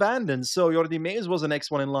 Bennett abandons, so Jordi Meus was the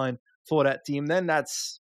next one in line for that team. Then that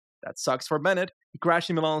sucks for Bennett. He crashed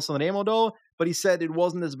in Milan Sanremo though, but he said it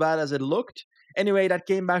wasn't as bad as it looked. Anyway, that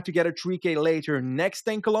came back together 3k later. Next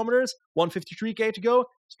 10 kilometers, 153k to go,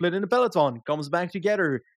 split in the peloton, comes back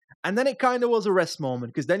together. And then it kind of was a rest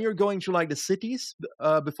moment, because then you're going through like the cities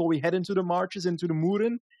before we head into the marches, into the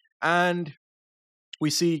Muren, and we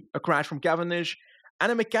see a crash from Cavendish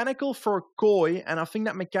and a mechanical for Kooi, and I think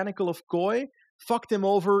that mechanical of Kooi fucked him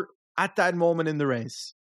over at that moment in the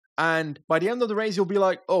race. And by the end of the race, you'll be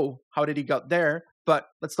like, oh, how did he get there? But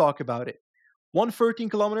let's talk about it. 113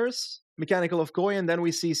 kilometers, mechanical of Kooi, and then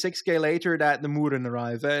we see 6k later that the Muren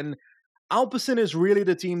arrive. And Alpecin is really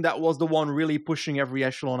the team that was the one really pushing every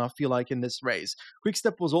echelon, I feel like, in this race.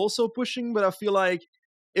 Quickstep was also pushing, but I feel like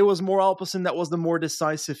it was more Alpecin that was the more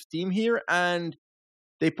decisive team here, and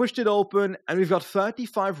they pushed it open, and we've got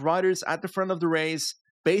 35 riders at the front of the race,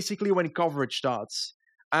 basically when coverage starts.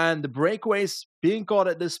 And the breakaways being caught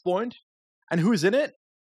at this point. And who's in it?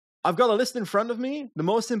 I've got a list in front of me. The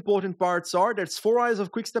most important parts are, there's 4 eyes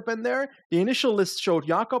of Quickstep in there. The initial list showed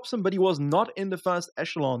Jakobsen, but he was not in the first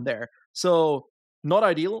echelon there. So, not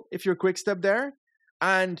ideal if you're Quickstep there.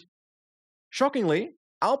 And, shockingly,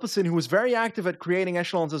 Alpecin, who was very active at creating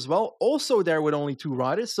echelons as well, also there with only 2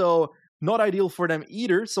 riders. So, not ideal for them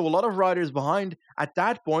either. So, a lot of riders behind at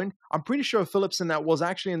that point. I'm pretty sure Philipsen that was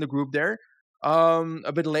actually in the group there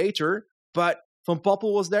a bit later. But Van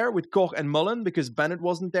Poppel was there with Koch and Mullen, because Bennett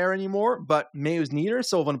wasn't there anymore, but Meus neither,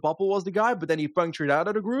 so Van Poppel was the guy, but then he punctured out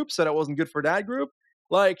of the group, so that wasn't good for that group.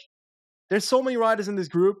 Like, there's so many riders in this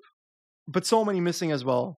group, but so many missing as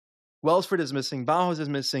well. Welsford is missing, Bauhaus is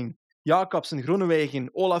missing, Jakobsen, Groenewegen,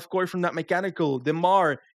 Olaf Kooi from that mechanical, De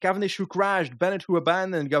Maar, Cavendish who crashed, Bennett who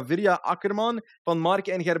abandoned, Gaviria, Akkerman, Van Mark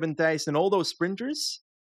and Gerben Thijs, and all those sprinters.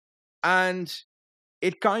 And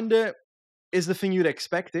it kind of is the thing you'd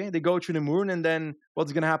expect, eh? They go through the Moon, and then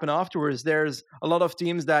what's going to happen afterwards? There's a lot of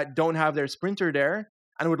teams that don't have their sprinter there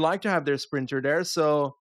and would like to have their sprinter there,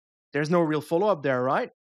 so there's no real follow-up there, right?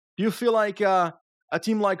 Do you feel like a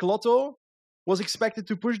team like Lotto was expected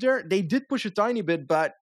to push there? They did push a tiny bit,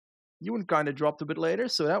 but Ewan kind of dropped a bit later,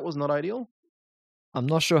 so that was not ideal. I'm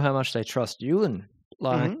not sure how much they trust Ewan.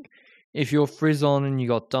 Like, if you're Frizon and you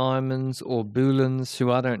got Diamonds or Boulens,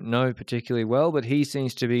 who I don't know particularly well, but he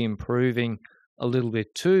seems to be improving a little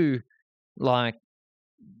bit too. Like,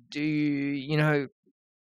 you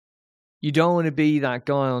don't want to be that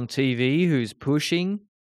guy on TV who's pushing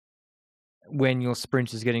when your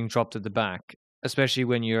sprint is getting dropped at the back, especially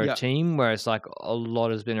when you're a team where it's like a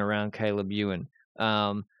lot has been around Caleb Ewan.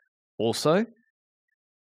 Also,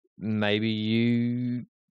 maybe you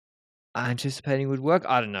are anticipating would work.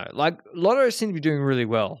 I don't know. Like, Lotto seem to be doing really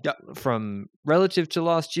well from relative to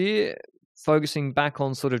last year, focusing back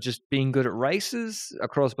on sort of just being good at races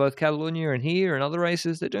across both Catalunya and here and other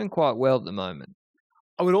races. They're doing quite well at the moment.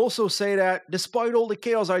 I would also say that despite all the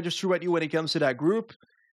chaos I just threw at you when it comes to that group,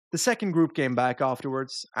 the second group came back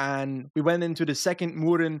afterwards, and we went into the second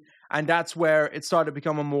Muren, and that's where it started to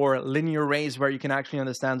become a more linear race where you can actually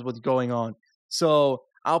understand what's going on. So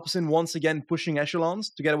Alpecin once again pushing echelons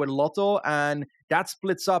together with Lotto, and that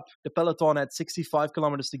splits up the peloton at 65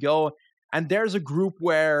 kilometers to go. And there's a group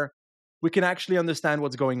where we can actually understand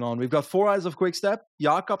what's going on. We've got 4 eyes of Quickstep,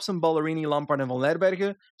 Jakobsen, Ballerini, Lampard, and Van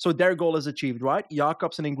Lerbergen. So their goal is achieved, right?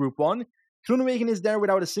 Jakobsen in Group 1. Groenewegen is there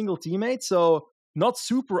without a single teammate, so not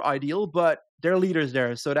super ideal, but they're leaders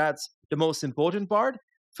there. So that's the most important part.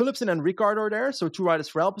 Philipsen and Ricard are there, so 2 riders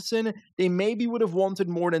for Alpecin. They maybe would have wanted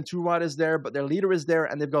more than 2 riders there, but their leader is there,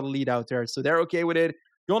 and they've got a lead out there, so they're okay with it.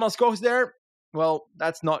 Jonas Koch's there. Well,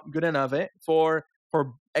 that's not good enough, eh? For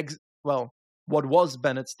what was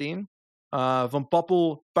Bennett's team. Van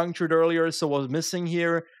Poppel punctured earlier, so was missing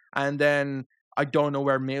here. And then I don't know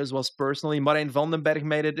where Meus was personally. Marijn Vandenberg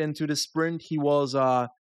made it into the sprint.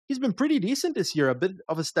 He's been pretty decent this year, a bit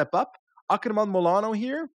of a step up. Akkerman Molano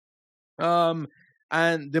here.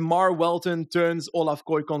 And De Maar, Welton, Turns, Olaf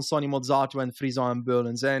Kooi, Consoni, Mozzato, and Frison and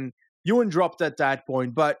Beulens. And Ewan dropped at that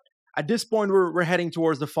point. But at this point, we're heading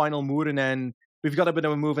towards the final Muren, and we've got a bit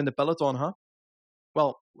of a move in the peloton, huh?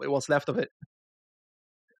 Well, what's left of it.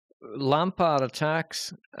 Lampard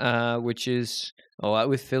attacks, which is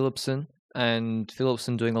with Philipsen, and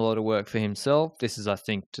Philipsen doing a lot of work for himself. This is, I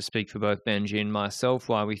think, to speak for both Benji and myself,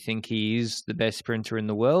 why we think he is the best sprinter in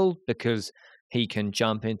the world, because he can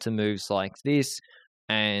jump into moves like this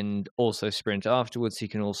and also sprint afterwards. He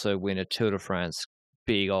can also win a Tour de France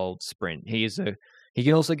big old sprint. He is He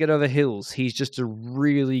can also get over hills. He's just a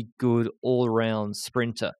really good all-round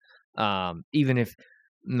sprinter. Even if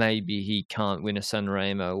maybe he can't win a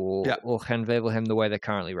Sanremo or Gaan Wevelgem the way they're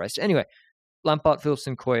currently raced. Anyway, Lampard,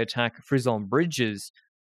 Philipsen, Coy attack, Frison, Bridges.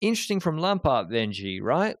 Interesting from Lampard, Benji,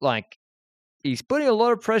 right? Like, he's putting a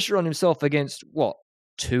lot of pressure on himself against, what,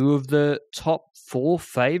 2 of the top 4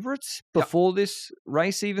 favourites before this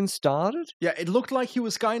race even started? Yeah, it looked like he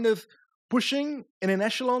was kind of pushing in an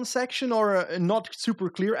echelon section or a not super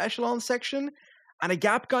clear echelon section, and a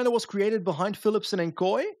gap kind of was created behind Philipsen and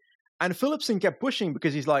Coy, and Philipsen kept pushing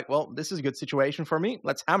because he's like, well, this is a good situation for me,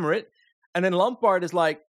 let's hammer it. And then Lampard is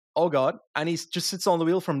like, oh God, and he just sits on the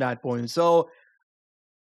wheel from that point. So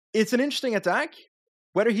it's an interesting attack.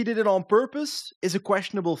 Whether he did it on purpose is a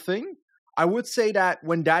questionable thing. I would say that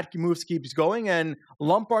when that moves keeps going and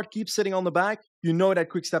Lampard keeps sitting on the back, you know that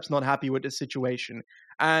Quickstep's not happy with this situation.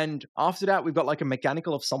 And after that, we've got like a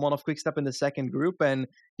mechanical of someone of Quickstep in the second group, and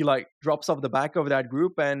he like drops off the back of that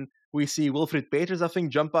group, and we see Wilfried Peters, I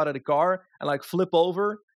think, jump out of the car and like flip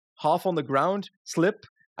over, half on the ground, slip,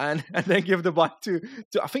 and then give the bike to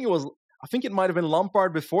I think it might have been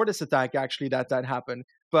Lampard before this attack actually that happened.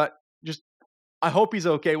 But just I hope he's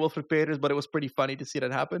okay, Wilfried Peters, but it was pretty funny to see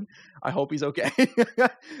that happen. I hope he's okay.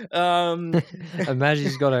 Imagine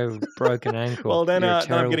he's got a broken ankle. Well, then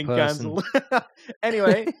I'm getting person. cancelled.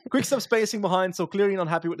 Anyway, Quickstep's pacing behind, so clearly not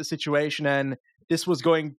happy with the situation, and this was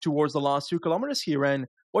going towards the last 2 kilometers here. And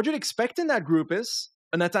what you'd expect in that group is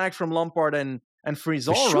an attack from Lampard and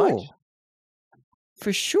Frison, right?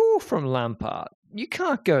 For sure from Lampard. You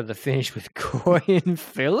can't go to the finish with Coy and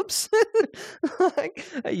Phillips. Like,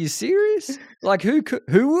 are you serious? Like, who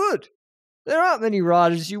would? There aren't many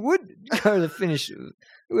riders you would go to the finish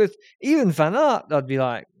with. Even Van Aert, I'd be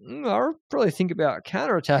like, I'll probably think about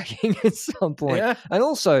counter-attacking at some point. Yeah. And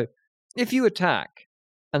also, if you attack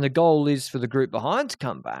and the goal is for the group behind to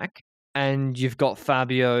come back and you've got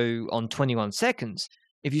Fabio on 21 seconds,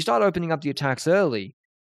 if you start opening up the attacks early,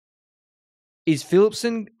 is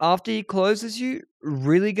Philipsen, after he closes you,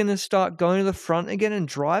 really going to start going to the front again and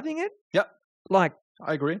driving it? Yep. Like,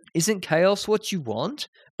 I agree. Isn't chaos what you want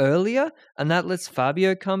earlier? And that lets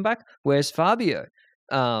Fabio come back? Where's Fabio?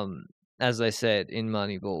 As they said in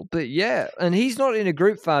Moneyball. But yeah, and he's not in a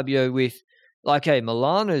group, Fabio, with, like, hey,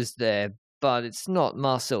 Milano's there, but it's not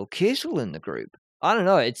Marcel Kittel in the group. I don't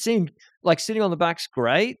know. It seemed like sitting on the back's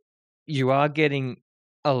great. You are getting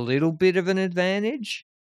a little bit of an advantage.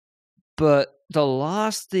 But the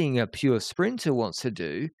last thing a pure sprinter wants to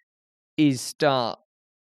do is start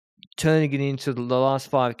turning it into the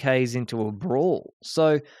last 5Ks into a brawl.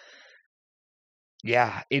 So,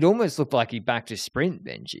 yeah, it almost looked like he backed his sprint,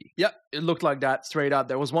 Benji. Yep, it looked like that straight up.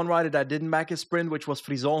 There was one rider that didn't back his sprint, which was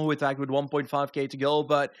Frison, who attacked with 1.5K to go.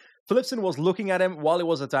 But Philipsen was looking at him while he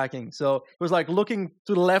was attacking. So he was like looking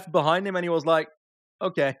to the left behind him, and he was like,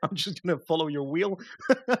 okay, I'm just going to follow your wheel.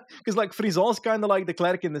 Because like Frison's kind of like the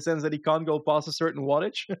Leclerc in the sense that he can't go past a certain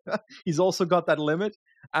wattage. He's also got that limit.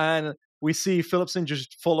 And we see Philipsen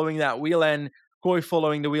just following that wheel and Coy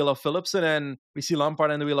following the wheel of Philipsen. And we see Lampard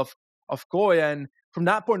and the wheel of Coy. And from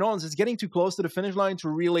that point on, it's getting too close to the finish line to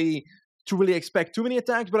really expect too many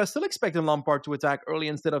attacks. But I still expected Lampard to attack early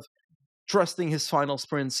instead of trusting his final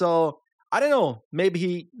sprint. So I don't know. Maybe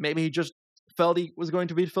he just felt he was going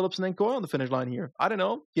to beat Philipsen and Coy on the finish line here. I don't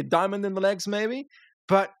know. Get diamond in the legs maybe,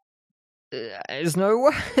 but there's no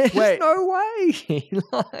way. There's no way.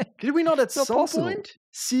 Like, did we not at some possible. point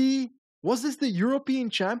see? Was this the European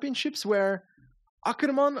Championships where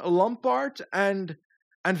Ackermann, Lampard, and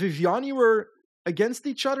Viviani were against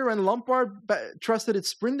each other, and Lampard trusted its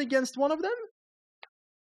sprint against one of them?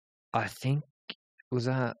 I think was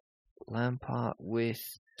that Lampard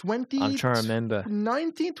with. I'm 20, trying to remember.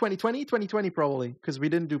 2020 probably, because we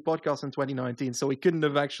didn't do podcasts in 2019, so we couldn't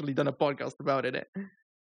have actually done a podcast about it.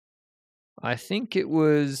 I think it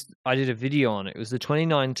was, I did a video on it. It was the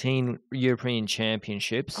 2019 European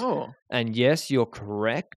Championships. Oh. And yes, you're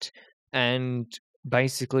correct. And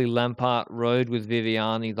basically Lampard rode with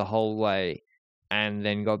Viviani the whole way and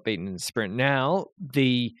then got beaten in the sprint. Now,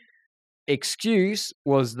 the excuse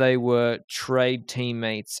was they were trade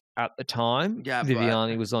teammates at the time. Yeah,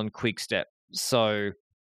 Viviani was on Quickstep. So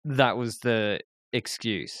that was the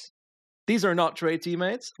excuse. These are not trade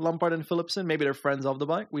teammates, Lampard and Philipsen. Maybe they're friends of the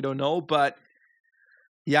bike. We don't know. But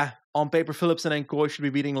yeah, on paper, Philipsen and Coy should be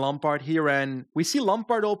beating Lampard here. And we see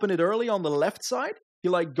Lampard open it early on the left side. He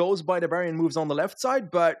like goes by the barrier and moves on the left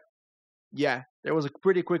side. But yeah, there was a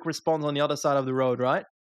pretty quick response on the other side of the road, right?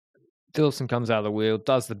 Philipsen comes out of the wheel,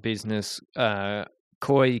 does the business.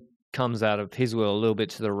 Coy comes out of his wheel a little bit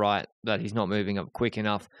to the right, that he's not moving up quick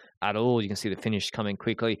enough at all. You can see the finish coming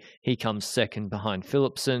quickly. He comes second behind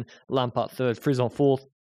Philipsen, Lampard third, Frisson fourth.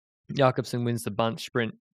 Jakobsen wins the bunch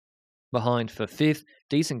sprint behind for fifth.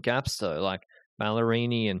 Decent gaps though, like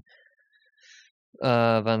Ballerini and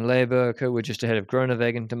Van Leeuwenhoek were just ahead of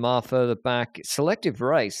Groenewegen. De Maar further back. Selective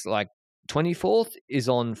race, like 24th is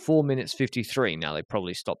on 4 minutes 53. Now they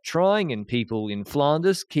probably stopped trying, and people in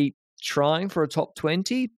Flanders keep trying for a top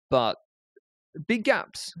 20, but big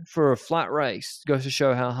gaps for a flat race. Goes to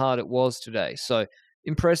show how hard it was today. So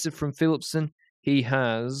impressive from Philipsen. He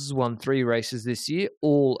has won 3 races this year,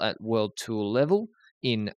 all at World Tour level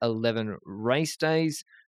in 11 race days.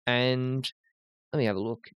 And let me have a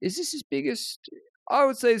look. Is this his biggest? I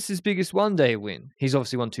would say this is his biggest one-day win. He's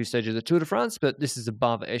obviously won 2 stages of the Tour de France, but this is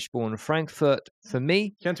above Eschborn Frankfurt for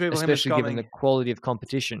me, especially given the quality of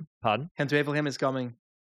competition. Pardon? Gent-Wevelgem is coming.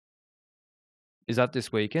 Is that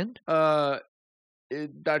this weekend? That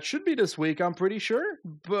should be this week, I'm pretty sure.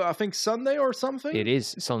 But I think Sunday or something. It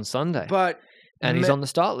is. It's on Sunday. And he's on the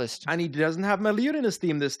start list. And he doesn't have Merlier in his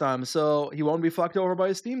team this time, so he won't be fucked over by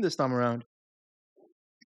his team this time around.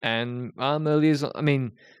 And Merlier's, I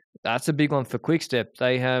mean, that's a big one for Quick-Step.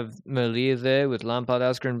 They have Merlier there with Lampard,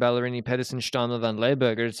 Asgreen, Ballerini, Pedersen, Steiner, Van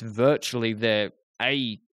Leeuwenhoek. It's virtually their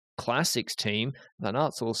A Classics team. Van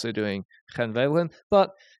Aert's also doing Gent-Wevelgem.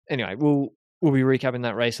 But anyway, we'll be recapping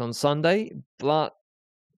that race on Sunday. But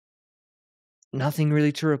nothing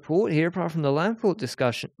really to report here apart from the Lampard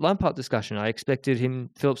discussion. I expected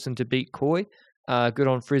Philipsen to beat Coy. Good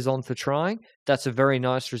on Frisson for trying. That's a very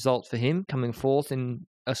nice result for him, coming fourth in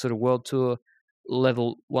a sort of World Tour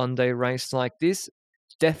level one-day race like this.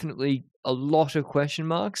 Definitely a lot of question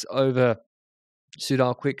marks over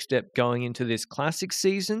Soudal Quick-Step going into this classic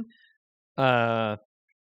season. But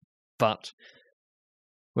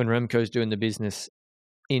when Remco's doing the business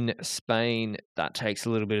in Spain, that takes a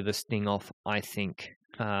little bit of the sting off, I think.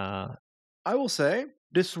 I will say,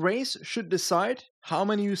 this race should decide how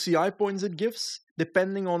many UCI points it gives,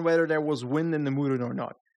 depending on whether there was wind in the Moeren or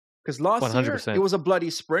not. Because last 100%. Year, it was a bloody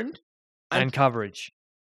sprint. And coverage.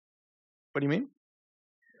 What do you mean?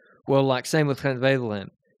 Well, like same with Gent-Wevelgem.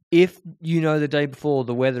 If you know the day before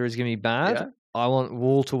the weather is going to be bad, I want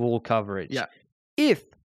wall-to-wall coverage. Yeah. If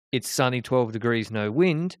it's sunny, 12 degrees, no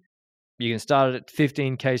wind, you can start it at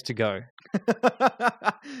 15 Ks to go.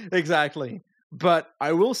 Exactly. But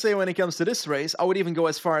I will say when it comes to this race, I would even go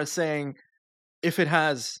as far as saying if it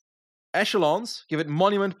has echelons, give it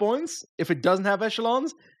monument points. If it doesn't have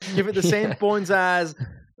echelons, give it the same points as,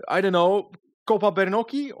 I don't know, Coppa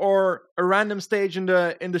Bernocchi or a random stage in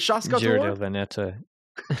the Saskatoon. Giro del Veneto.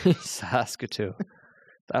 Saskatoon.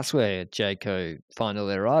 That's where Jayco find all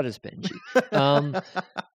their riders, Benji.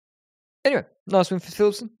 Anyway, nice win for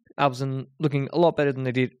Philipsen. Albsen looking a lot better than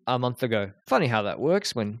they did a month ago. Funny how that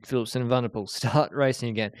works when Philipsen and Van der Poel start racing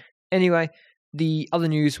again. Anyway, the other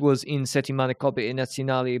news was in Settimana Coppa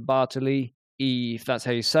Nazionale Bartoli, if that's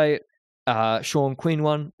how you say it. Sean Quinn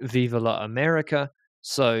won Viva la America.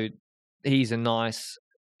 So he's a nice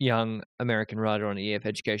young American rider on EF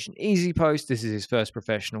Education Easy Post. This is his first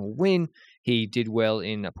professional win. He did well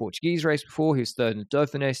in a Portuguese race before. He was third in the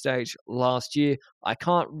Dauphiné stage last year. I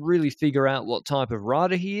can't really figure out what type of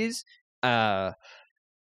rider he is because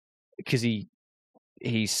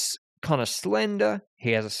he's kind of slender. He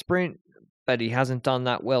has a sprint, but he hasn't done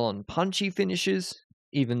that well on punchy finishes,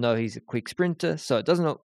 even though he's a quick sprinter. So it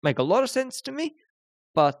doesn't make a lot of sense to me.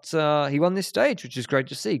 But he won this stage, which is great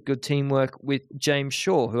to see. Good teamwork with James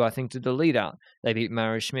Shaw, who I think did the lead out. They beat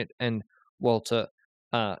Mario Schmidt and Walter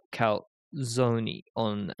Calzoni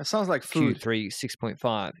on it sounds like food. Q3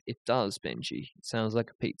 6.5. It does, Benji. It sounds like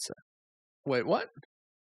a pizza. Wait, what?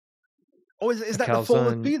 Oh, is that the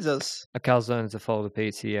folded pizzas? A calzone is a folded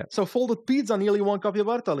pizza, yeah. So folded pizza nearly won Coppa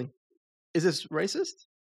Bartoli. Is this racist?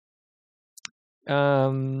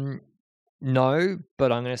 No,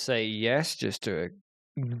 but I'm going to say yes just to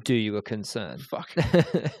do you a concern. Fuck.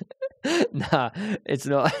 Nah, it's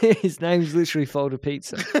not. His name's literally Folded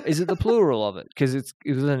Pizza. Is it the plural of it? Because it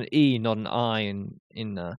was an E, not an I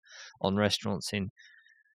on restaurants in.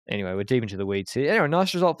 Anyway, we're deep into the weeds here. Anyway,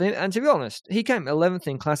 nice result for him. And to be honest, he came 11th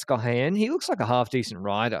in Classical High-End. He looks like a half-decent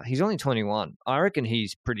rider. He's only 21. I reckon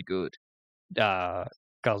he's pretty good.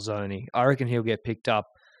 Calzoni. I reckon he'll get picked up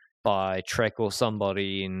by Trek or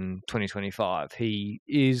somebody in 2025. He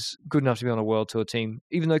is good enough to be on a World Tour team,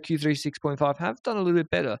 even though Q3 6.5 have done a little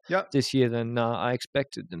bit better this year than I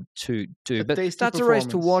expected them to do. But that's a race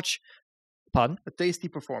to watch. Pardon? A tasty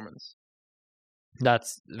performance.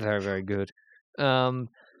 That's very, very good.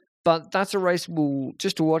 But that's a race we'll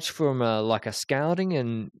just to watch from like a scouting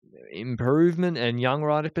and improvement and young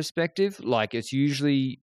rider perspective, like it's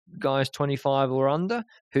usually guys 25 or under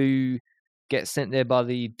who get sent there by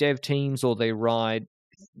the dev teams, or they ride.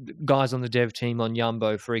 Guys on the dev team on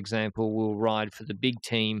Jumbo, for example, will ride for the big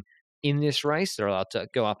team in this race. They're allowed to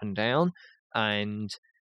go up and down.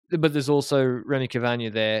 But there's also Remy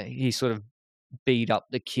Cavagna there. He sort of beat up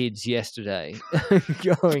the kids yesterday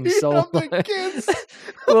going solo. The kids.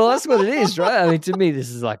 Well, that's what it is, right? I mean, to me, this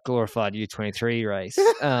is like glorified U23 race.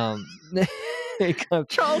 Child He went on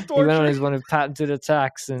his torture. one of patented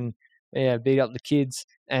attacks and beat up the kids,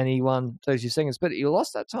 and he won 32 seconds. But he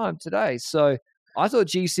lost that time today. So I thought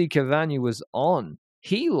GC Cavagna was on.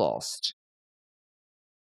 He lost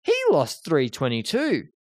 3:22.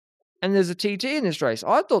 And there's a TT in this race.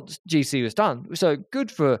 I thought GC was done. So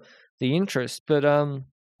good for the interest. But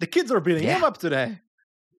The kids are beating him up today.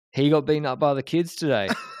 he got beaten up by the kids today.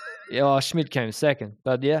 Schmidt came second.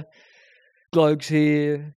 But yeah, Glog's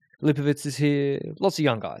here. Lipovitz is here. Lots of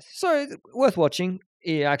young guys. So worth watching.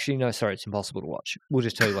 Yeah, actually, no, sorry, it's impossible to watch. We'll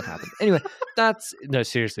just tell you what happened. Anyway,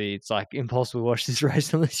 seriously, it's like impossible to watch this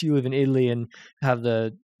race unless you live in Italy and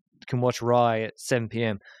can watch Rai at 7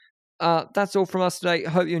 p.m. That's all from us today.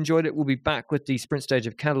 Hope you enjoyed it. We'll be back with the sprint stage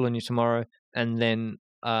of Catalunya tomorrow. And then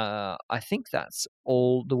I think that's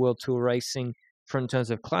all the World Tour racing in terms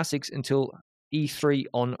of classics until E3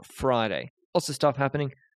 on Friday. Lots of stuff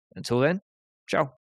happening. Until then, ciao.